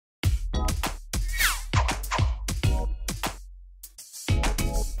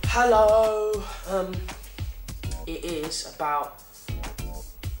Hello. It is about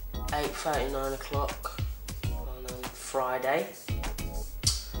 8:30, 9 o'clock on Friday,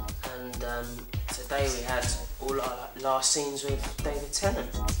 and today we had all our last scenes with David Tennant.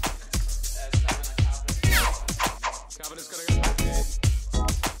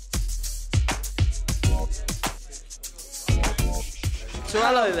 So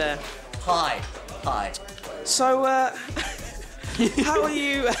hello there. Hi. Hi. So how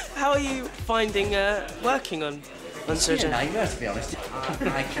are you finding working on Surgeon? Yeah, nightmare, to be honest.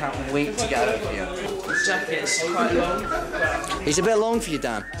 I can't wait to get out of here. The jacket's quite long. It's a bit long for you,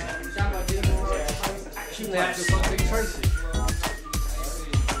 Dan.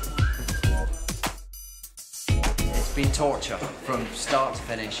 It's been torture from start to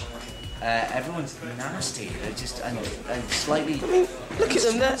finish. Everyone's nasty. They're just and slightly. I mean, look at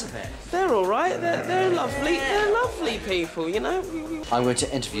them. They're all right. They're lovely. They're lovely people. You know. I'm going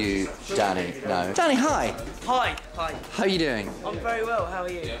to interview Danny now. Danny, hi. Hi. Hi. How are you doing? I'm very well. How are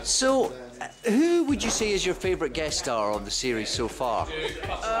you? So, who would you say is your favourite guest star on the series so far?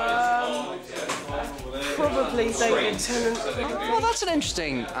 Probably David Tennant. Well, that's an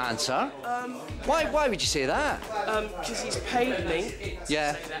interesting answer. Why would you say that? Because he's paid me.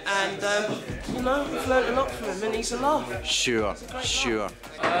 Yeah. And you know, we've learnt a lot from him, and he's a laugh. Sure.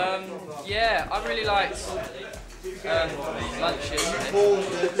 Yeah, I really liked lunch.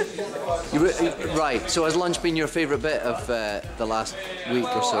 Right, so has lunch been your favourite bit of the last week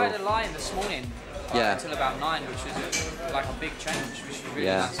or so? I had a line this morning Yeah. until about 9, which was like a big change, which is really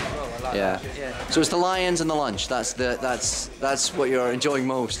Yeah. nice as well. I like Yeah. that. Yeah. So it's the lions and the lunch. That's what you're enjoying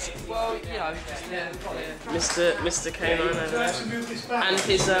most. Well, you know, just Mr. K9 over there. And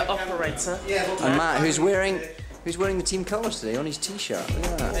his operator. And Matt, who's wearing the team colours today on his t-shirt. Look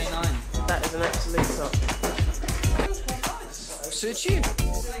at that. K9. That is an absolute top. Suits you.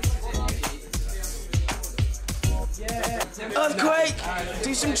 Earthquake!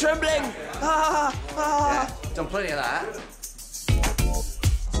 Do some trembling! Yeah, done plenty of that.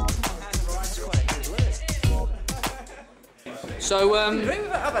 So,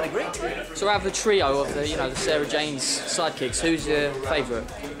 I've had a great time. so out of the trio of the Sarah Jane's sidekicks, who's your favourite?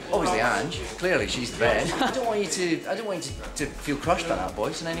 Obviously, Ange. Clearly, she's the best. I don't want you to feel crushed by that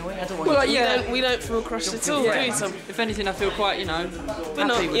voice in any way. I don't want Well, you like, to. yeah. We don't feel crushed at all, do we, Tom? If anything, I feel quite, We're happy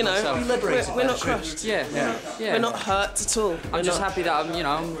not, with myself. we're not crushed. Yeah. We're not hurt at all. I'm just happy that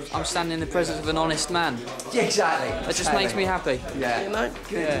I'm standing in the presence of an honest man. Yeah, exactly. It just makes me happy. Yeah. You know?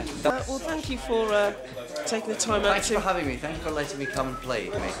 Yeah. Well, thank you for taking the time out Thanks to... for having me. Thank you for letting me come and play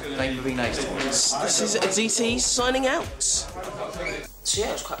with me. Thank you for being nice to me. This is ZT signing out. So yeah,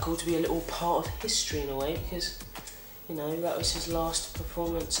 it was quite cool to be a little part of history in a way, because, that was his last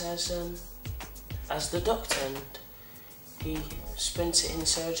performance as the Doctor, and he spent it in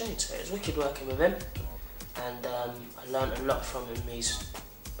Sarah Jane, so it was wicked working with him, and I learnt a lot from him. He's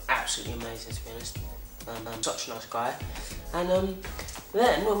absolutely amazing, to be honest. Such a nice guy. And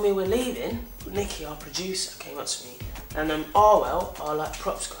then when we were leaving, Nikki, our producer, came up to me, and Arwell, our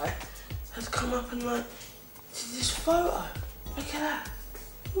props guy, had come up and did this photo. Look at that.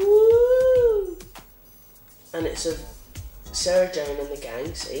 Woo! And it's of Sarah Jane and the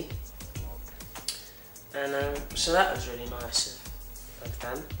gang, see? And so that was really nice of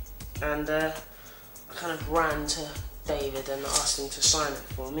them. And I kind of ran to David and asked him to sign it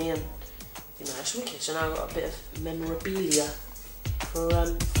for me, and it's wicked. So now I've got a bit of memorabilia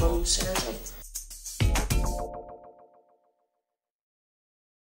from Sarah Jane.